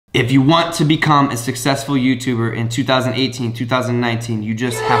If you want to become a successful YouTuber in 2018, 2019, you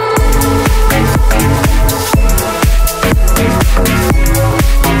just have to.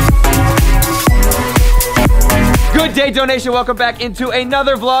 Good day, Donation. Welcome back into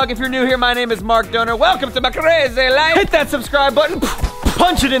another vlog. If you're new here, my name is Mark Dohner. Welcome to my crazy life. Hit that subscribe button,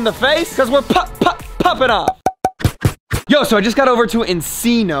 punch it in the face, because we're popping off. Yo, so I just got over to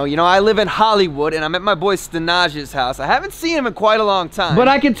Encino. You know, I live in Hollywood, and I'm at my boy Stanaj's house. I haven't seen him in quite a long time. But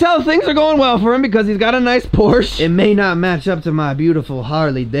I can tell things are going well for him because he's got a nice Porsche. It may not match up to my beautiful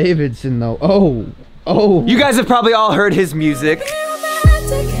Harley Davidson, though. Oh. You guys have probably all heard his music.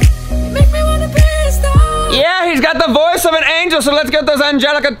 Yeah, he's got the voice of an angel, so let's get those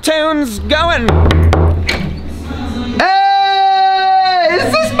Angelica tunes going. Hey,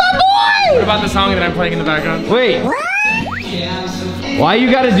 is this my boy? What about the song that I'm playing in the background? Wait. Why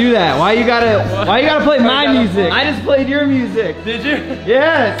you gotta do that? Why you gotta play my music? I just played your music. Did you?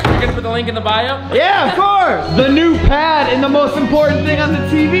 Yes. You're gonna put the link in the bio? Yeah, of course. The new pad and the most important thing on the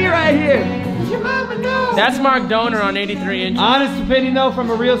TV right here. Your mama knows. That's Mark Dohner on 83 inches. Honest opinion though from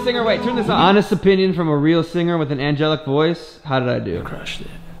a real singer. Wait, turn this on. Honest opinion from a real singer with an angelic voice. How did I do? You crushed it.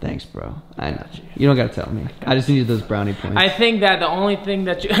 Thanks, bro. I know. You don't gotta tell me. I just needed those brownie points. I think that the only thing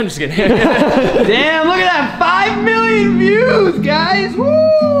that you... I'm just kidding. Damn, look at that. 5 million views, guys.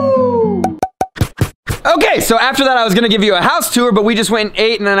 Woo! Okay, so after that I was gonna give you a house tour, but we just went and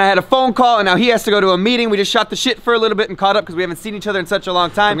ate, and then I had a phone call, and now he has to go to a meeting. We just shot the shit for a little bit and caught up because we haven't seen each other in such a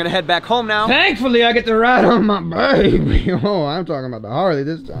long time. I'm gonna head back home now. Thankfully, I get to ride on my baby. Oh, I'm talking about the Harley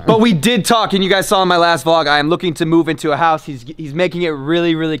this time. But we did talk, and you guys saw in my last vlog, I am looking to move into a house. He's making it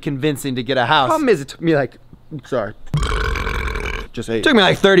really, really convincing to get a house. Problem is, it took me like, took me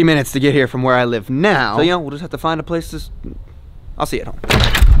like 30 minutes to get here from where I live now. So, you know, we'll just have to find a place to, I'll see you at home.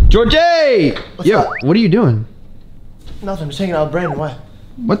 George! Yo, what are you doing? Nothing, I'm just hanging out with Brandon, why?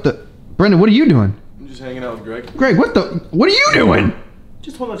 What the? Brendan, what are you doing? I'm just hanging out with Greg. Greg, what are you doing?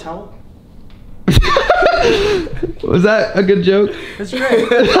 Just holding a towel. Was that a good joke? That's great.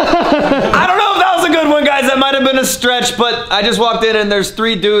 I don't know if that was a good one, guys. That might have been a stretch, but I just walked in and there's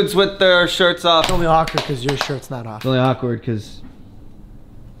 3 dudes with their shirts off. It's only awkward because your shirt's not off. It's only awkward because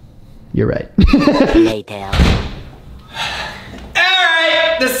you're right. Later.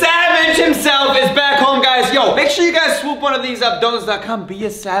 Alright, the savage himself is back home, guys. Yo, make sure you guys swoop one of these up, donuts.com. Be a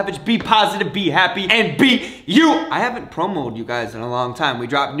savage, be positive, be happy, and be you. I haven't promoted you guys in a long time. We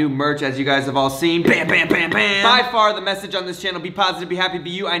dropped new merch, as you guys have all seen. Bam, bam, bam, bam. By far, the message on this channel, be positive, be happy, be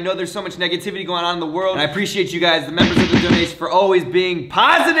you. I know there's so much negativity going on in the world, and I appreciate you guys, the members of the donation, for always being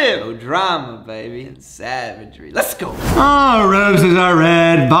positive. No drama, baby, and savagery. Let's go. Oh, roses are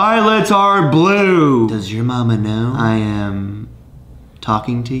red, violets are blue. Does your mama know I am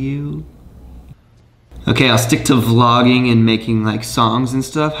talking to you? Okay, I'll stick to vlogging and making like songs and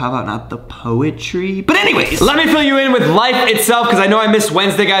stuff. How about not the poetry? But anyways, let me fill you in with life itself, because I know I missed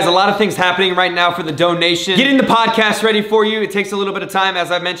Wednesday, guys. A lot of things happening right now for the donation. Getting the podcast ready for you, it takes a little bit of time. As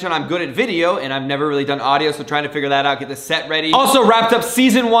I mentioned, I'm good at video, and I've never really done audio, so trying to figure that out, get the set ready. Also wrapped up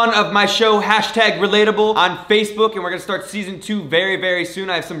season 1 of my show, #Relatable, on Facebook, and we're gonna start season 2 very, very soon.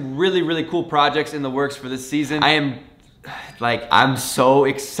 I have some really, really cool projects in the works for this season. I'm so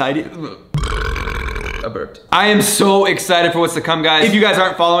excited. I burped. I am so excited for what's to come, guys. If you guys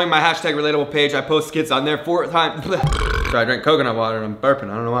aren't following my #Relatable page, I post skits on there 4 times. I drank coconut water and I'm burping,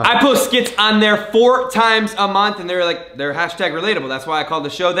 I don't know why. I post skits on there 4 times a month, and they're #Relatable. That's why I called the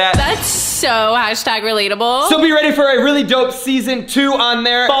show that. That's so #Relatable. So be ready for a really dope season 2 on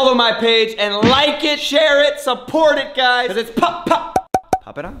there. Follow my page and like it, share it, support it, guys. Cause it's pop it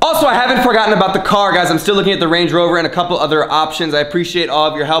on. Also, I haven't forgotten about the car, guys. I'm still looking at the Range Rover and a couple other options. I appreciate all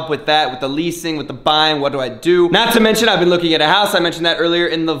of your help with that, with the leasing, with the buying. What do I do? Not to mention, I've been looking at a house. I mentioned that earlier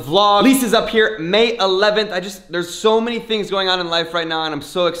in the vlog. Lease is up here May 11th. There's so many things going on in life right now, and I'm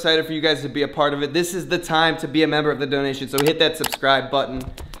so excited for you guys to be a part of it. This is the time to be a member of the donation, so hit that subscribe button.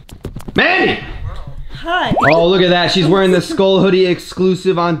 Mandy! Hi. Oh, look at that. She's wearing the Skull Hoodie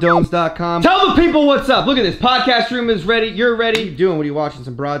exclusive on Dones.com. Tell the people what's up. Look at this. Podcast room is ready. You're ready. What are you doing? What are you watching?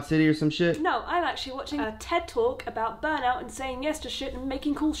 Some Broad City or some shit? No, I'm actually watching a TED Talk about burnout and saying yes to shit and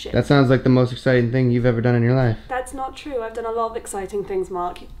making cool shit. That sounds like the most exciting thing you've ever done in your life. That's not true. I've done a lot of exciting things,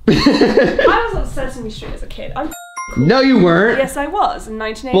 Mark. I was on Sesame Street as a kid. I'm cool. No, you weren't. Yes, I was in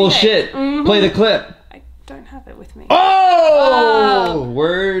 1988. Bullshit. Play the clip. I don't have it with me. Oh!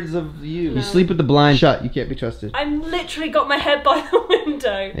 Words of you. No. You sleep with the blind shut. You can't be trusted. I'm literally got my head by the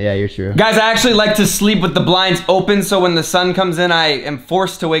window. Yeah, you're true. Guys, I actually like to sleep with the blinds open, so when the sun comes in, I am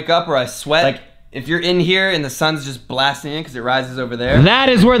forced to wake up or I sweat. if you're in here and the sun's just blasting in because it rises over there, that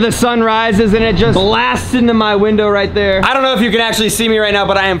is where the sun rises and it just blasts into my window right there. I don't know if you can actually see me right now,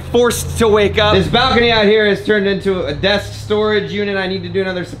 but I am forced to wake up. This balcony out here has turned into a desk storage unit. I need to do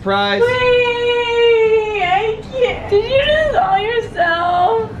another surprise. Wait, I can't. Did you do this all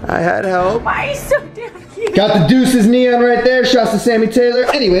yourself? I had help. Why are you so damn cute? Got the Deuces neon right there. Shouts to Sammy Taylor.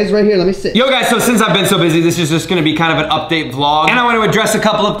 Anyways, right here, let me sit. Yo guys, so since I've been so busy, this is just gonna be kind of an update vlog. And I want to address a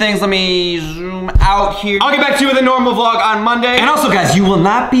couple of things. Let me zoom out here. I'll get back to you with a normal vlog on Monday. And also guys, you will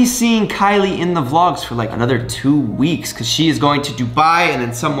not be seeing Kylie in the vlogs for like another 2 weeks because she is going to Dubai and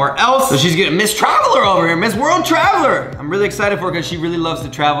then somewhere else. So she's getting Miss Traveler over here, Miss World Traveler. I'm really excited for her because she really loves to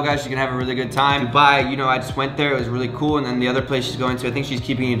travel, guys. She can have a really good time. Dubai, you know, I just went there. It was really cool. And then the other place she's going to, I think she's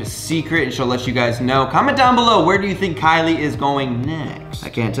keeping it a secret and she'll let you guys know. Comment down below, where do you think Kylie is going next? I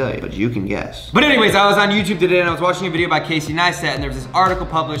can't tell you, but you can guess. But anyways, I was on YouTube today and I was watching a video by Neistat and there was this article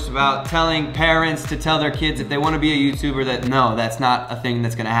published about telling parents to tell their kids if they want to be a YouTuber that no, that's not a thing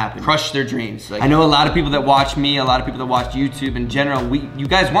that's gonna happen. Crush their dreams. Like, I know a lot of people that watch me, a lot of people that watch YouTube in general, you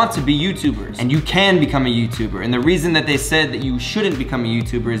guys want to be YouTubers and you can become a YouTuber. And the reason that they said that you shouldn't become a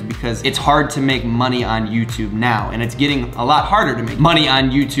YouTuber is because it's hard to make money on YouTube now and it's getting a lot harder to make money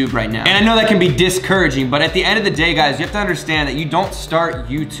on YouTube right now. And I know that can be discouraging, but at the end of the day, guys, you have to understand that you don't start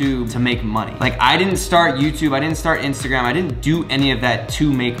YouTube to make money. Like, I didn't start YouTube, I didn't start Instagram, I didn't do any of that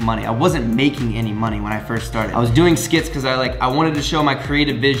to make money. I wasn't making any money when I first started. I was doing skits because I wanted to show my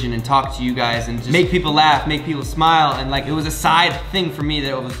creative vision and talk to you guys and just make people laugh, make people smile, and like it was a side thing for me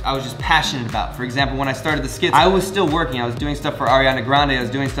that I was just passionate about. For example, when I started the skits, I was still working. I was doing stuff for Ariana Grande, I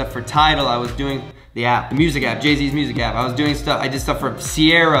was doing stuff for Tidal, I was doing the app, the music app, Jay-Z's music app. I was doing stuff, I did stuff for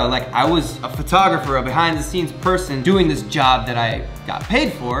Sierra. Like, I was a photographer, a behind the scenes person doing this job that I got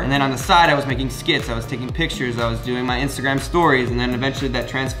paid for. And then on the side, I was making skits, I was taking pictures, I was doing my Instagram stories, and then eventually that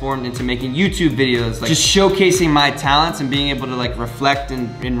transformed into making YouTube videos, like just showcasing my talents and being able to like reflect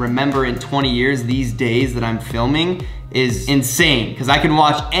and remember in 20 years these days that I'm filming is insane because I can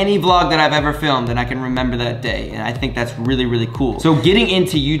watch any vlog that I've ever filmed and I can remember that day, and I think that's really, really cool. So getting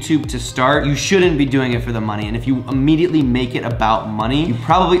into YouTube to start, you shouldn't be doing it for the money, and if you immediately make it about money, you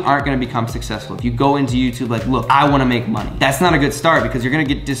probably aren't gonna become successful. If you go into YouTube like, look, I wanna make money, that's not a good start because you're gonna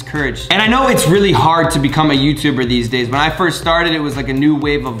get discouraged. And I know it's really hard to become a YouTuber these days. When I first started, it was like a new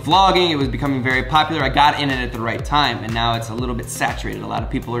wave of vlogging. It was becoming very popular. I got in it at the right time, and now it's a little bit saturated. A lot of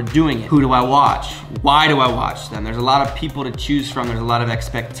people are doing it. Who do I watch? Why do I watch them? There's a lot of people to choose from. There's a lot of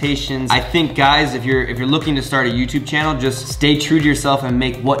expectations. I think, guys, if you're looking to start a YouTube channel, just stay true to yourself and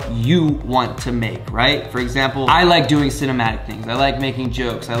make what you want to make, right? For example, I like doing cinematic things. I like making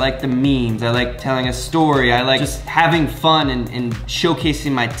jokes. I like the memes. I like telling a story. I like just having fun and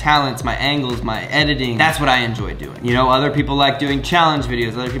showcasing my talents, my angles, my editing. That's what I enjoy doing. You know, other people like doing challenge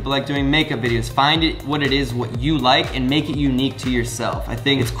videos. Other people like doing makeup videos. Find it what it is, what you like, and make it unique to yourself. I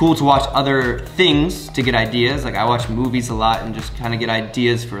think it's cool to watch other things to get ideas. Like, I watch movies a lot and just kind of get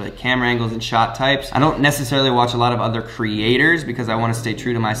ideas for like camera angles and shot types. I don't necessarily watch a lot of other creators because I want to stay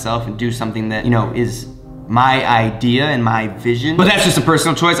true to myself and do something that, you know, is my idea and my vision. But that's just a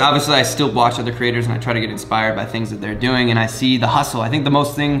personal choice. Obviously, I still watch other creators and I try to get inspired by things that they're doing, and I see the hustle. I think the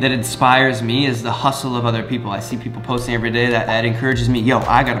most thing that inspires me is the hustle of other people. I see people posting every day that encourages me. Yo,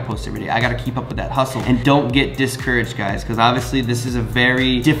 I gotta post every day. I gotta keep up with that hustle. And don't get discouraged, guys, because obviously this is a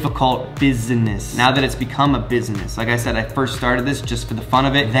very difficult business. Now that it's become a business, like I said, I first started this just for the fun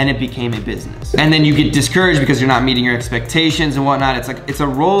of it, then it became a business. And then you get discouraged because you're not meeting your expectations and whatnot. It's like, it's a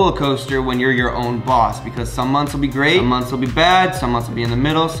roller coaster when you're your own boss, because some months will be great, some months will be bad, some months will be in the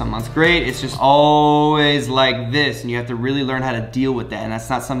middle, some months great. It's just always like this, and you have to really learn how to deal with that. And that's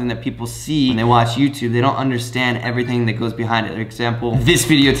not something that people see when they watch YouTube. They don't understand everything that goes behind it. For example, this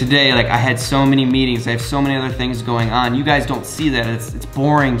video today, like, I had so many meetings, I have so many other things going on. You guys don't see that. It's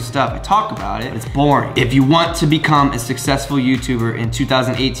boring stuff. I talk about it, but it's boring. If you want to become a successful YouTuber in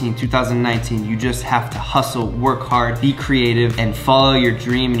 2018, 2019, you just have to hustle, work hard, be creative, and follow your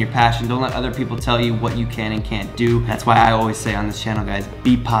dream and your passion. Don't let other people tell you what you can and can't do. That's why I always say on this channel, guys,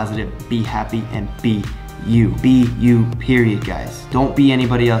 be positive, be happy, and be you. Be you, period, guys. Don't be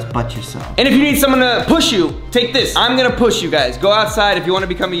anybody else but yourself. And if you need someone to push you, take this. I'm gonna push you guys. Go outside if you wanna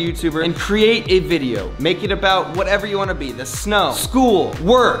become a YouTuber and create a video. Make it about whatever you wanna be. The snow, school,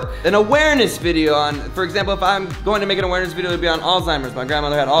 work, an awareness video on, for example, if I'm going to make an awareness video, it'll be on Alzheimer's. My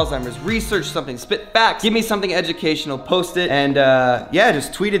grandmother had Alzheimer's. Research something, spit facts, give me something educational, post it, and yeah,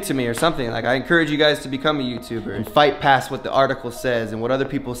 just tweet it to me or something. Like, I encourage you guys to become a YouTuber and fight past what the article says and what other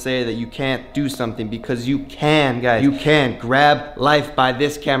people say that you can't do something, because you can, guys. You can. Grab life by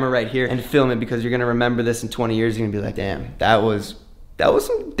this camera right here and film it, because you're gonna remember this in 20 years. You're gonna be like, damn, that was That was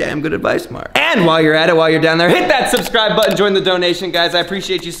some damn good advice, Mark. And while you're at it, while you're down there, hit that subscribe button, join the donation, guys. I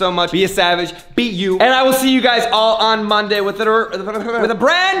appreciate you so much. Be a savage, beat you. And I will see you guys all on Monday with a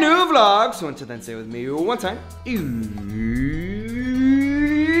brand new vlog. So until then, say it with me one time.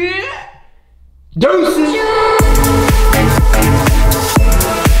 Deuces.